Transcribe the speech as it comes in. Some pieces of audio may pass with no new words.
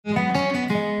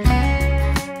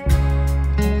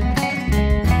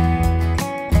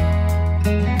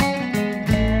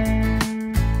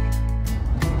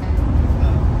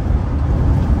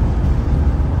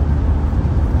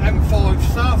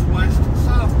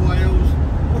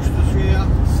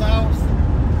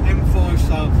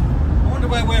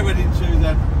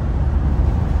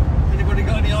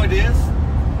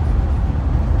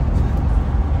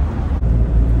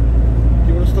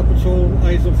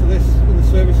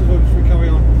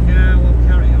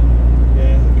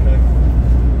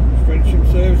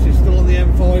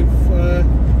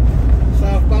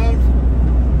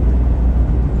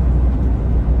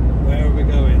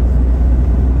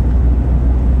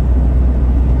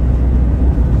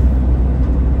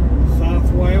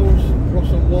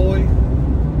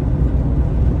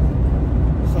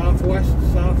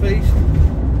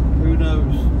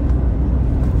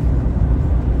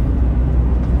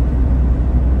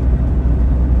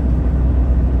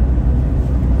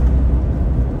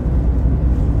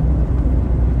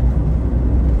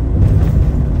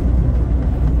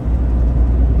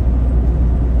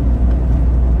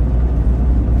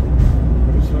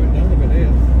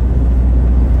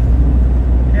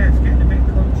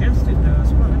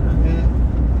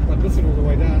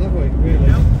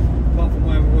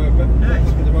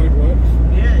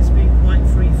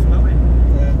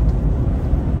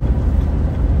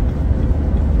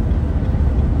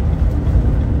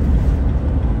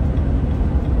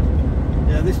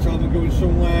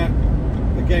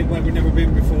again where we've never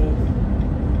been before.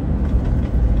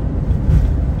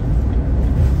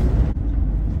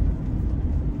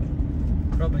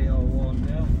 Probably all worn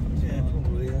down. Yeah,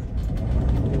 probably, yeah.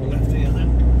 We'll left here then.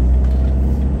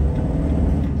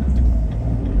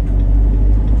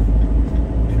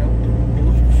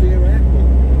 Gloucestershire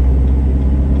Airport.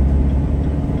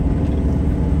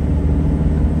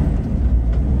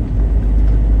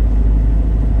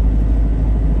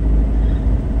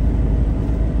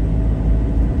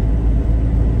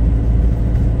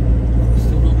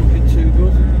 Still not looking too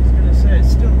good. I was going to say,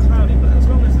 it's still cloudy, but as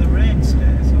long as the rain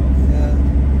stays off. Yeah.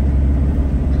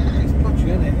 It's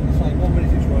patchy, isn't it? It's like 1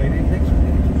 minute it's raining, next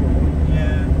minute it's dry.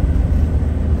 Yeah.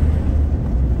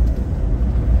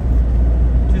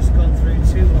 Just gone through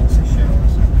 2 lots of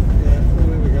showers. Yeah, well,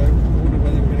 there we go. I wonder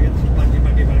whether we're going to get some bangies.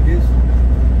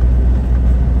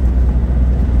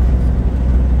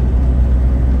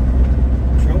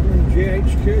 Cheltenham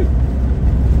GHQ.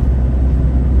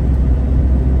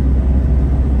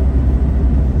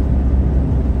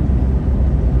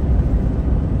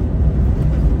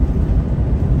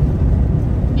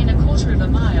 In a quarter of a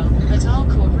mile, at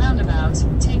Alcourt roundabout,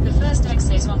 take the first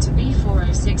exit onto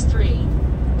B4063.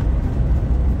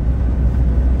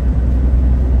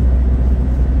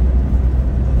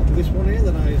 This one here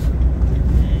then is.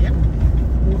 Yep.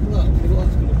 What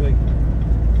that's going to be?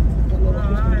 That look like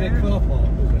it's going to be a car park,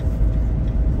 does it?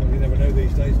 Well, you never know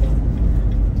these days, don't you?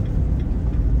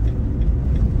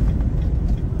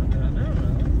 I don't know,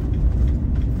 really.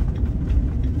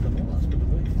 I don't know what that's going to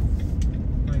be.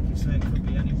 Like you say, it could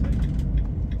be anything.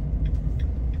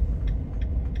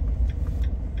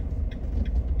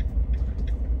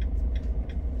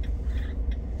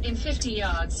 In 50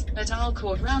 yards, at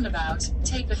Alcourt roundabout,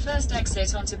 take the first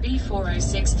exit onto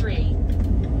B4063.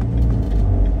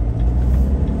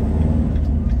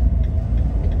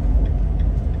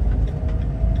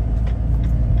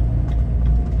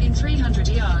 In 300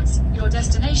 yards, your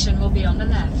destination will be on the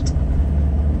left.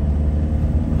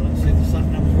 Well, let's see if the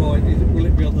sat-nav's right. Will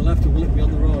it be on the left or will it be on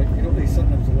the right? You know what these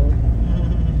sat-navs are like?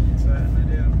 Certainly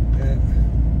do. Yeah.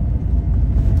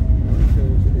 It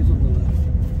shows it is on the left.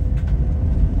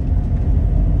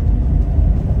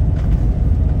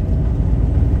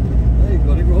 There, you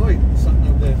got it right.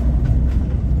 Sat-nav there.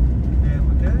 There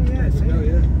we go, yeah, There see? we go,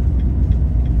 yeah.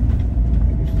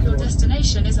 Your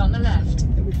destination is on the left.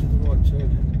 Which is the right turn.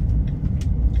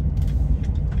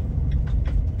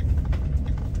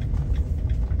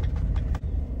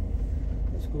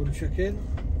 Let's go and check in.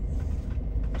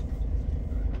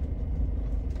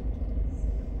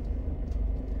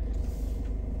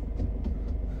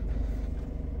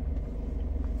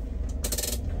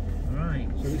 Right.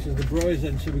 So this is the Briarfields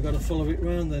then, so we've got to follow it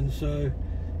round then. So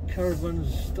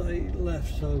caravans stay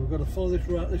left, so we've got to follow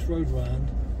this road round.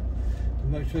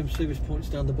 The Motorhome service point's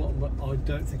down the bottom, but I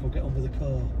don't think I'll get on with the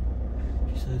car.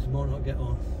 She says might not get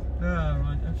on. Oh,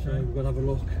 right, So okay. we've got to have a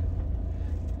look.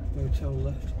 Motel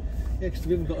left. Yeah, because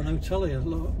we haven't got an hotel here.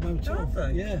 Motel. Have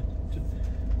they? Yeah.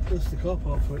 That's the car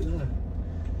park for it there.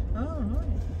 Oh,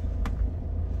 right.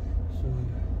 So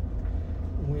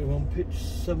we're on pitch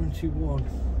 71.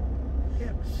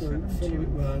 Yep, So follow it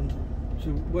 71. round. So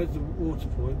where's the water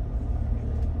point?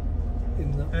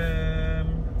 In that.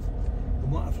 I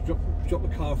might have to drop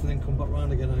the car off and then come back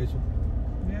round again, Hazel.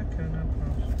 Yeah, okay, no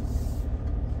problem.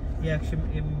 Yeah, 'cause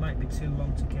it might be too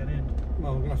long to get in.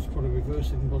 Well, I'm going to have to probably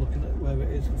reverse it and by looking at where it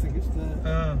is. I think it's there. Oh.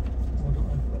 I don't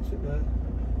know. That's it there.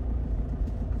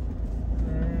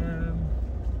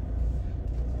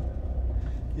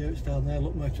 Yeah, it's down there.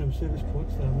 Look, Motorhome service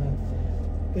point's down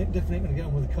there. Definitely ain't going to get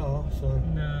on with the car, so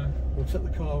No. we'll take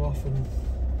the car off and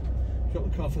drop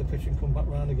the car for the pitch and come back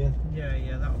round again.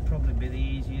 Yeah, that would probably be the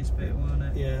easiest bit, won't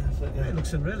it? Yeah, that's it, yeah. It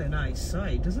looks a really nice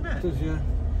site, doesn't it? It does, yeah.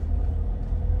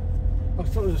 I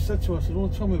thought, as I said to her, I said, all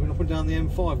the time we've been up and down the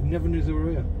M5, never knew they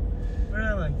were here.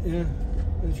 Really? Yeah.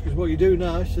 And she goes, what you do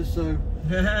now, it's just so...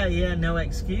 Yeah, no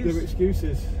excuse. No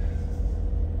excuses.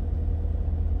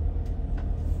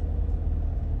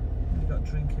 You've got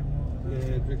drinking water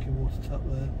there. Yeah, drinking water tap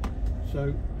there.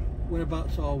 So,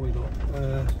 whereabouts are we not?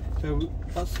 So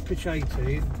that's pitch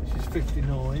 18, this is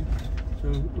 59. So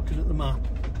looking at the map,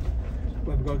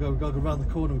 where we've got to go around the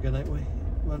corner again, ain't we?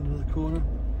 Round another corner.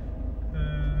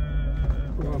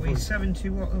 What are we,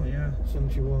 71? Oh yeah.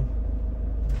 71.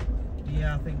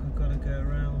 Yeah, I think we've got to go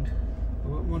around.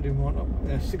 I'm wondering what,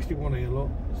 yeah, 61 here, look,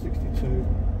 62.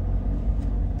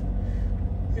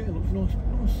 Yeah, it looks nice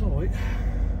site.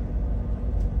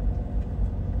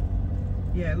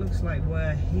 Yeah, it looks like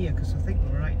we're here because I think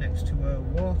we're right next to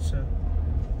water.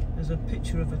 There's a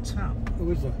picture of a tap.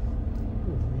 Oh, is there?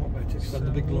 Oh, I might better extend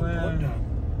the big long pipe down.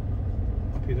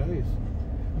 Happy days.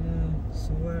 Yeah,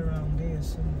 somewhere around here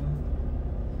somewhere.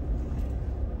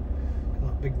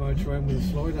 That big motorhome with a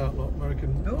slide out, like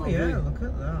American. Oh RV. yeah, look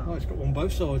at that. Oh, it's got one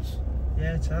both sides.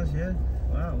 Yeah, it has, yeah.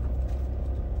 Wow.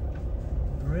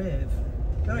 Brave.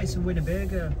 Oh, it's a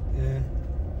Winnebago. Yeah.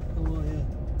 Oh well, yeah.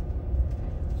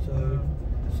 So,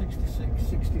 66,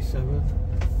 67.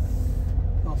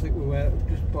 I think we were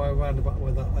just by a roundabout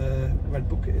where that red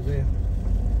bucket is here.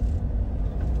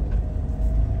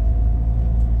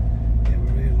 Yeah,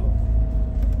 we're here, look.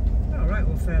 Alright,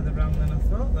 we're further round than I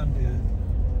thought then. Yeah.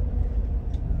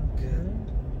 Okay. Yeah.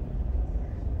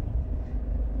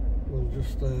 We'll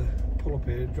just pull up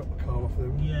here, drop the car off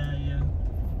them. Yeah, yeah.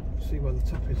 See where the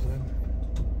top is then.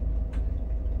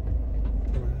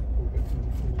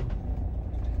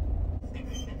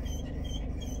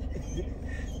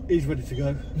 He's ready to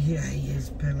go. Yeah, he is,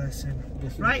 bless him.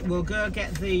 Right, we'll go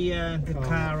get the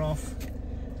car off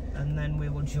and then we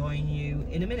will join you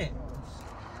in a minute.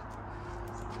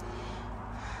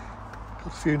 Got a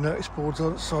few notice boards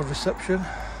on side reception.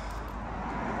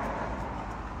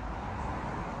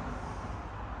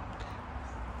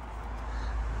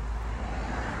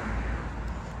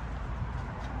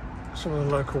 Some of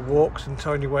the local walks and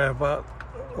telling you where about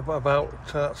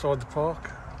outside the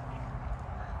park.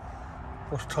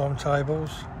 What's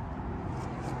timetables?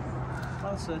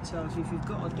 Also tells you if you've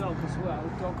got a dog as well,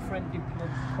 dog-friendly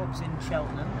pubs in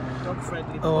Cheltenham,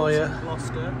 dog-friendly pubs in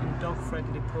Gloucester, and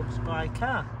dog-friendly pubs by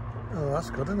car. Oh, that's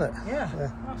good, isn't it? Yeah,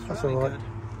 that's really all right.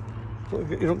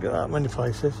 You don't get that many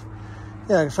places.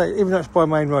 Yeah, like I say, even though it's by a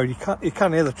main road, you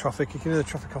can hear the traffic. You can hear the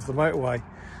traffic off the motorway,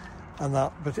 and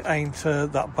that, but it ain't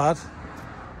that bad.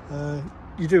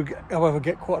 You do, however,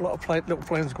 get quite a lot of little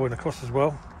planes going across as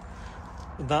well.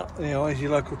 And that, you know, is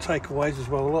your local takeaways as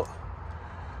well. Look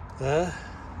there.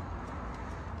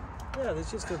 Yeah,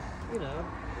 there's just a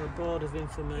board of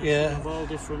information Yeah. of all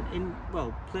different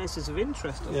places of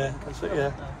interest. I Yeah, think, that's as it,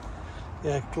 well. yeah.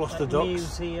 Yeah, Gloucester Like Docks.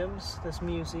 museums. There's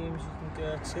museums you can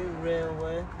go to.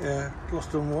 Railway. Yeah,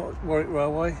 Gloucester and Warwick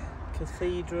Railway.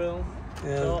 Cathedral.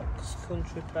 Yeah. Docks.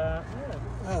 Country Park. Yeah.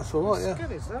 That's all right. It's Yeah.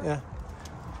 good, is that? Yeah.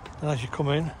 And as you come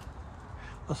in,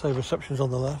 I say reception's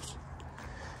on the left.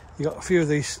 You got a few of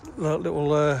these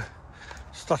little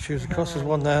statues across. There's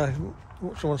one there.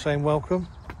 Someone saying welcome.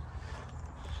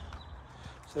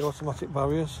 So automatic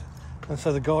barriers, and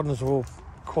so the gardens are all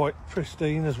quite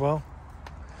pristine as well.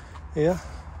 Here.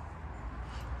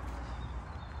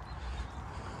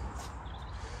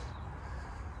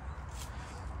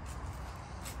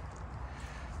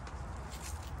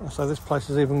 And so this place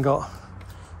has even got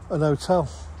an hotel.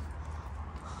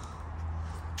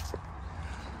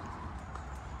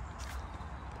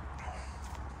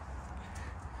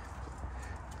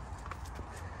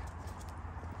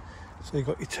 So you've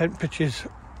got your tent pitches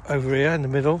over here in the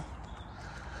middle.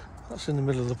 That's in the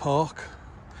middle of the park,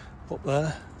 up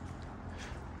there.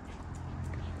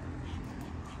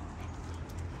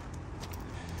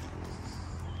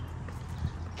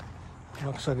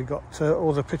 Like I said, you've got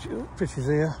all the pitches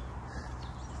here.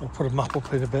 I'll put a map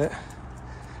up in a bit.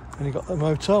 And you've got the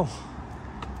motel.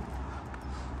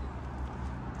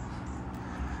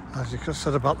 As you just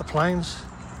said about the planes.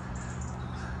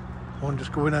 One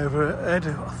just going overhead,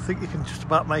 I think you can just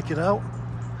about make it out.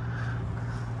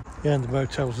 Yeah, and the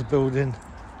motel's the building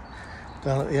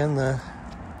down at the end there.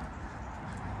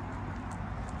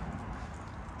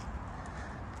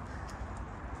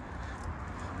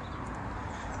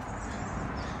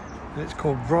 And it's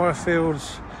called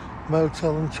Briarfields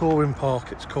Motel and Touring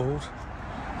Park, it's called.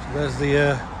 So there's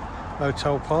the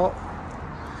motel part.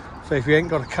 So if you ain't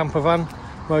got a camper van,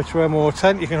 motorhome or a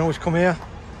tent, you can always come here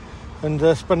and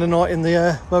spend the night in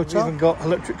the motel. We've even got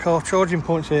electric car charging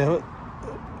points here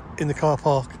in the car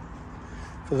park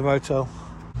for the motel.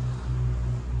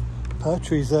 Pear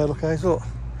trees there, look, guys, look.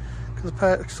 Look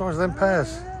at the size of them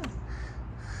pears. Yeah.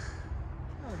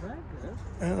 Oh, they're good.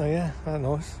 Aren't they? Yeah, they're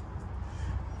nice.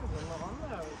 There's a lot on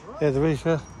there as well. Yeah, there is,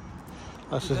 yeah.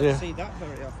 That's You just, don't yeah. see that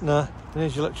very often. No,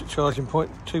 there's your electric charging point,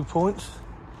 2 points.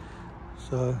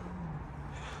 So,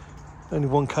 only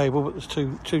one cable, but there's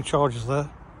two chargers there.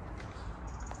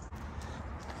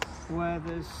 Where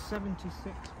there's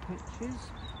 76 pitches,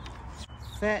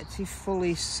 30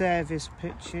 fully serviced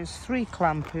pitches, 3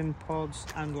 clamping pods,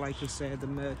 and like you say, the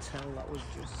motel that was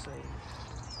just seen.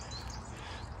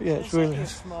 Yeah, it's really like a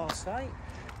small site.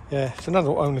 Yeah, it's an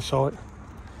adult only site.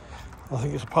 I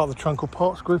think it's a part of the Tranquil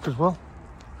Parks group as well.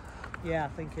 Yeah, I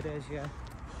think it is, yeah.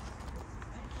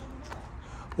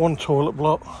 One toilet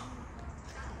block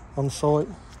on site.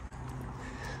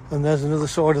 And there's another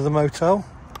side of the motel.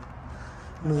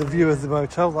 Another view of the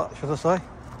motel, that should I say.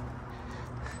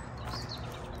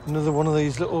 Another one of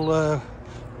these little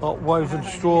Like woven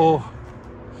straw.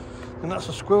 And that's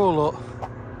a squirrel, look.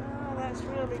 Oh, that's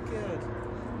really good.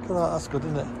 Look at that, that's good,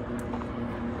 isn't it?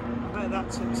 I bet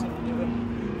that took some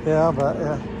doing. Yeah, I bet,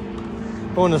 yeah.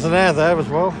 Oh, and there's an air there as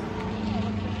well.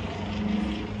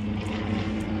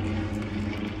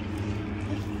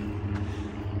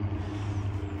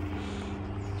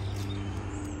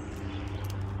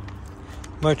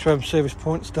 Motorhome service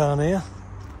points down here.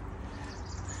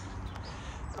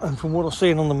 And from what I've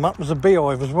seen on the map, there's a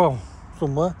beehive as well,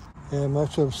 somewhere. Yeah,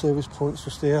 motorhome service points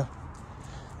just here.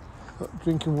 Got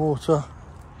drinking water.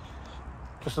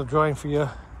 Just a drain for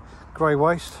your grey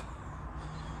waste.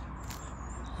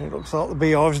 And it looks like the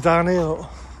beehive's down here, look.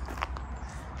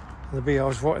 And the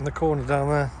beehive's right in the corner down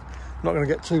there. I'm not going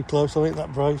to get too close, I ain't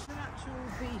that brave. An actual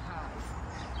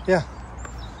beehive? Yeah,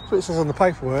 that's what it says on the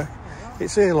paperwork.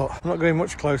 It's here, look. I'm not going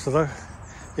much closer though.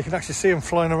 You can actually see them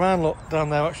flying around, look, down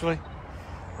there actually.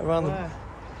 Around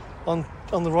the,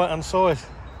 on the right hand side.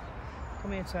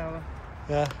 Come here, Tyler.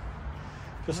 Yeah,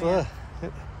 just there.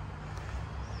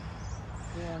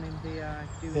 Warning BI,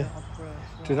 do Yeah. not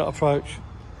approach. Do not approach.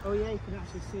 Oh yeah, you can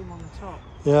actually see them on the top.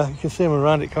 Yeah, you can see them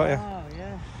around it, can't you? Oh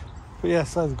yeah. But yeah,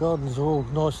 so the gardens are all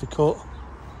nicely cut.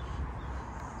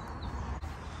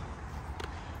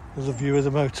 There's a view of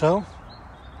the motel.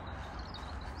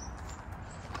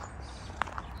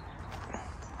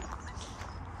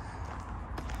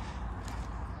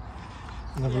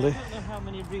 Yeah, I don't know how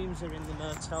many rooms are in the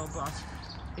motel, but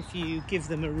if you give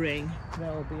them a ring,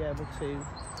 they'll be able to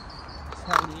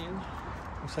tell you.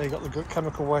 So you've got the good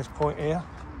chemical waste point here.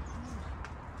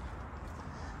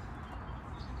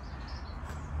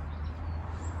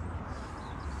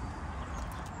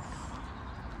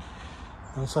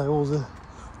 And so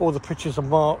all the pictures are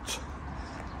marked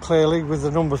clearly with the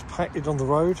numbers painted on the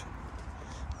road,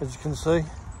 as you can see.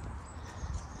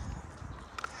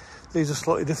 These are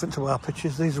slightly different to our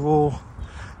pitches. These are all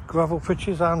gravel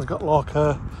pitches. Anne's got like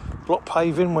a block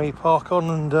paving where you park on,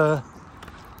 and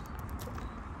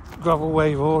gravel where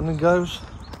your awning goes.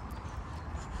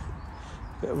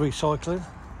 Bit of recycling.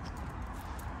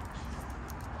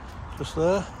 Just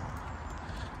there.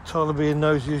 Tyler being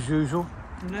nosy as usual.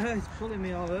 No, it's pulling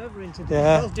me all over into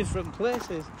different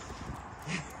places.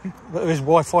 But there is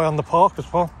Wi-Fi on the park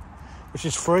as well, which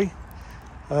is free.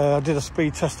 I did a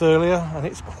speed test earlier and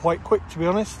it's quite quick, to be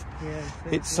honest. Yeah,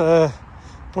 it's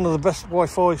one of the best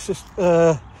Wi-Fi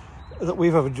that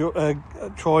we've ever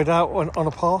tried out on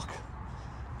a park.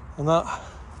 And that,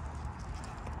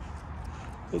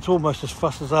 it's almost as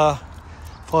fast as our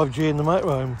 5G in the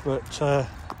motorhome, but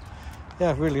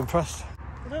yeah, really impressed.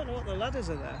 I don't know what the ladders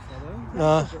are there for though.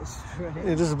 Nah, That's a bit strange.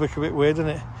 it is a bit weird, isn't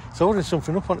it? It's holding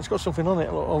something up on it. It's got something on it,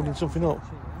 holding something up.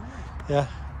 Yeah.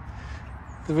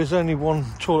 There is only one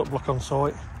toilet block on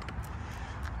site,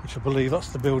 which I believe that's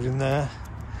the building there,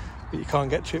 but you can't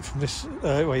get to it from this.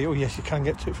 Oh yes, you can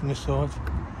get to it from this side,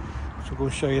 which I'll go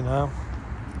and show you now.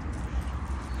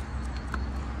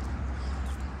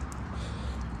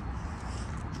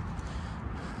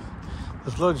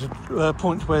 There's loads of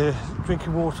points where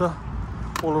drinking water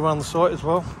all around the site as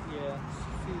well. Yeah,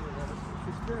 a few of them,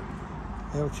 which is good.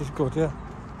 Yeah, which is good, yeah.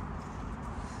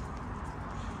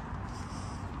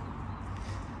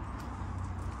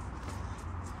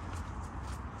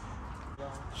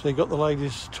 So you've got the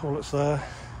ladies' toilets there,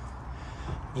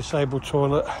 disabled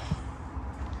toilet,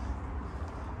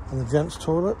 and the gents'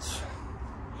 toilets.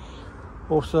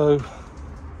 Also,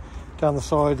 down the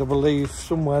side, I believe,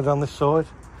 somewhere down this side,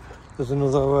 there's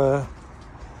another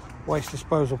waste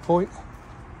disposal point.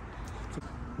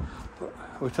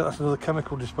 We think that's another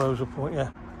chemical disposal point,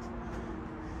 yeah.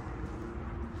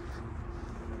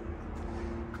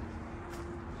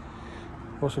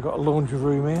 Also got a laundry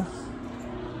room here.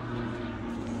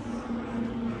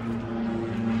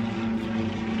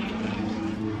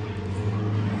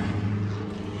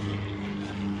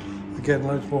 Again,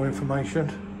 loads more information.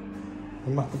 A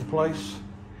map of the place.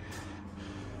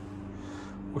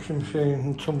 Washing machine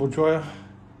and tumble dryer.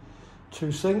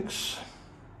 2 sinks.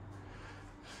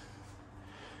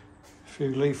 A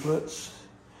few leaflets.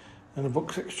 And a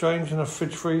books exchange and a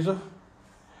fridge freezer.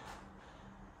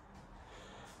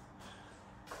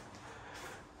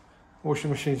 Washing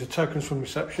machines are tokens from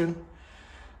reception.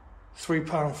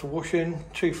 £3 for washing,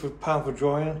 £2 for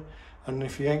drying. And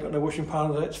if you ain't got no washing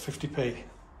powder, it's 50p.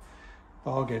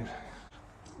 Bargain.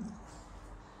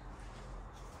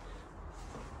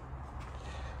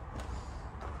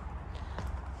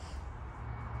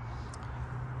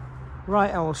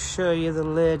 Right, I will show you the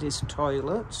ladies'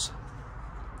 toilets.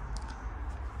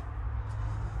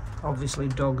 Obviously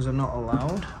dogs are not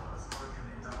allowed.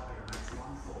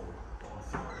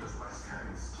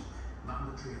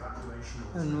 Mandatory evacuation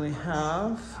And we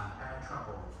have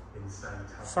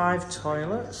 5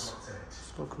 toilets.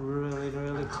 Just look really,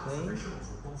 really clean. Officials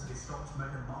reportedly stopped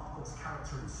Meghan Markle's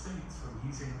character in Suits from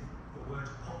using the word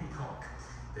poppycock.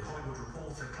 The Hollywood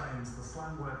Reporter claims the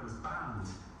slang word was banned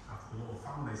after the royal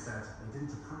family said they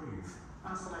didn't approve.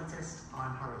 That's the latest.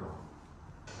 I'm Harry Long.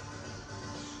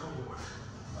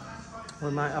 We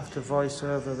might have to voice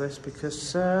over this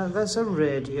because there's a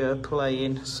radio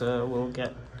playing, so we'll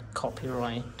get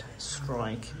copyright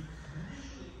strike.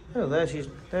 Oh, there's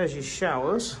your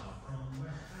showers.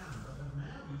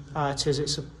 Ah, it is.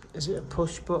 Is it a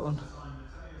push button?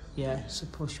 Yeah, it's a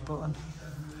push button.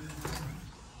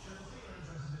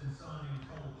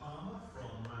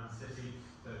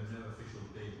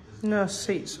 No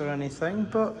seats or anything,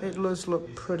 but it does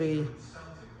look pretty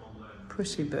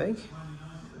big.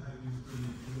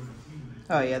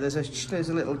 Oh yeah, there's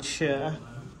a little chair,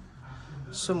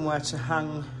 somewhere to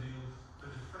hang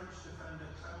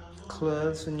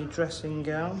clothes and your dressing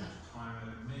gown.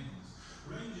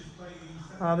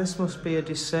 Ah, this must be a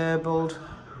disabled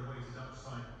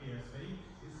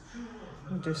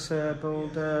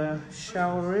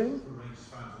shower room.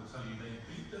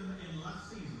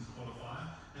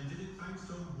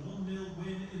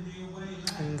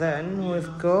 And then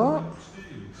we've got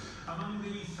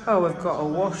a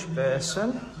wash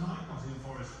basin,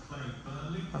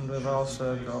 and we've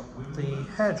also got the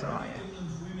hairdryer.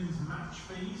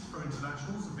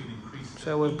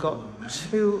 So we've got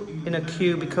 2 in a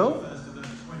cubicle,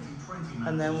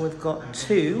 and then we've got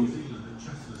 2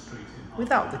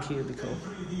 without the cubicle.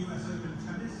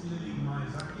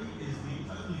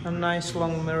 A nice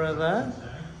long mirror there.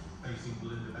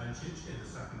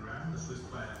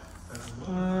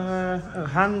 A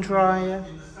hand dryer.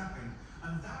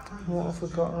 What have we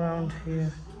got around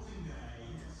here?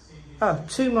 Oh,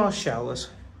 2 more showers.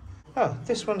 Oh,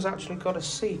 this one's actually got a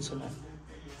seat in it.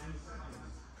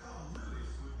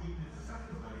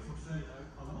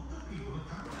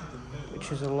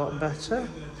 Which is a lot better.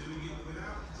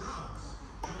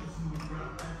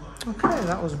 Okay,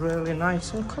 that was really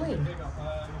nice and clean.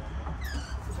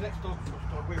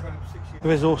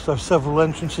 There is also several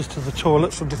entrances to the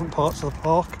toilets from different parts of the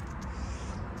park.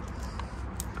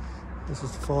 This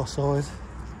is the far side.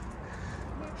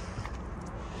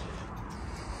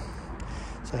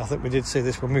 So I think we did see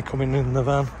this when we come in the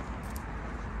van.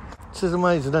 This is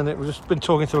amazing, isn't it? We've just been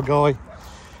talking to a guy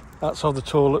outside the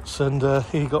toilets, and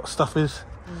he got stuffies.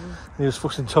 He was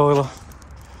fussing Tyler.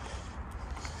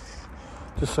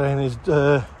 Just saying his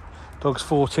dog's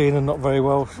 14 and not very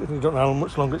well. You don't know how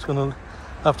much longer it's going to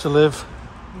have to live.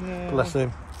 Yeah. Bless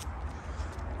him.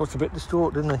 Looked a bit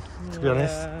distraught, didn't he? To be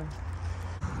honest.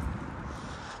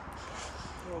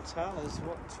 Motel is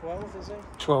what, 12 is he?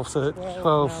 12.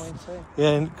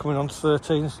 Yeah, coming on to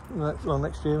 13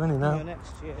 next year, isn't he now? Yeah,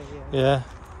 next year, yeah.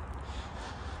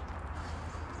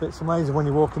 It's amazing when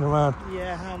you're walking around.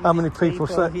 Yeah, how many people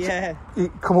say,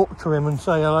 come up to him and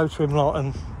say hello to him, lot,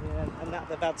 and that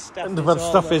they've had stuffies. And they've had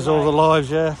stuffies all their lives,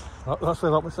 yeah. That's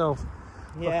like myself.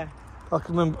 Yeah. I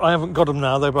can remember. I haven't got them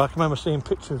now though, but I can remember seeing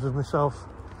pictures of myself,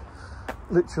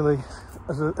 literally,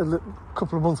 as a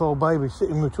couple of month old baby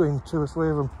sitting between 2 or 3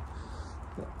 of them.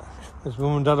 His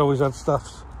mum and dad always had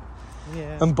stuffs.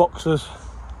 Yeah. And boxers.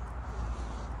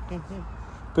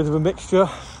 Bit of a mixture.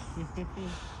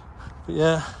 But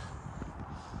yeah.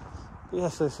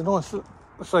 So it's a nice.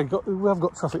 Let's say we have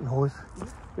got traffic noise.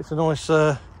 It's a nice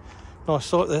sight.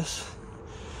 This.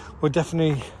 We're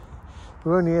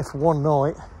only here for one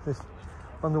night.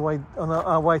 On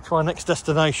our way to our next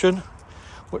destination,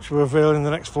 which we'll reveal in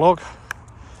the next vlog.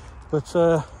 But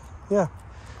yeah.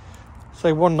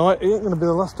 Say one night, it ain't going to be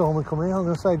the last time we come here. I'm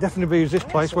going to say definitely be this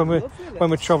place when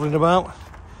we're travelling about,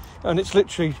 and it's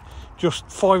literally just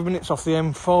 5 minutes off the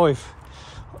M5,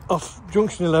 off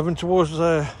Junction 11 towards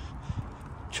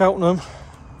Cheltenham,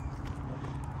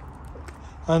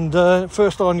 and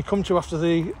first line you come to after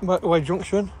the motorway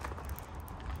junction,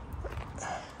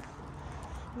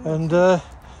 and down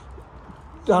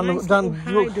nice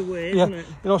hideaway, yeah, isn't it?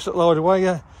 Nice little hideaway,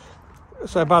 yeah.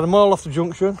 So about a mile off the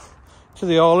junction to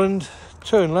the island.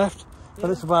 Turn left,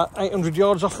 and it's about 800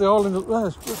 yards off the island up there.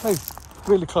 It's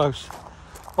really close.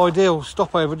 Ideal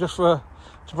stopover just to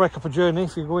break up a journey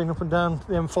if you're going up and down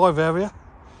the M5 area.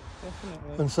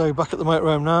 Definitely. And so back at the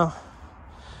motorhome now.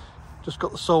 Just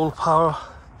got the solar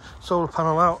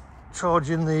panel out,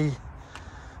 charging the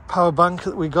power bank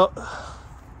that we got.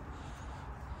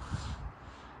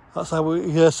 That's how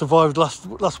we survived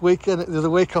last weekend, the other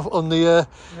week on the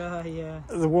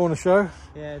Warner show.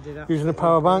 Yeah, did that. Using a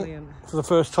power bank for the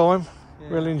first time.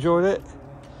 Yeah. Really enjoyed it.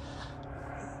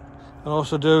 And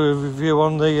also do a review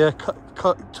on the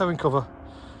towing cover.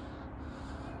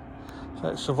 So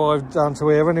it survived down to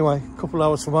here anyway. A couple of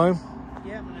hours from home.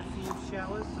 Yeah, and a few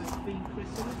showers, so it's been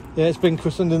christened. Yeah, it's been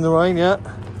christened in the rain, yeah.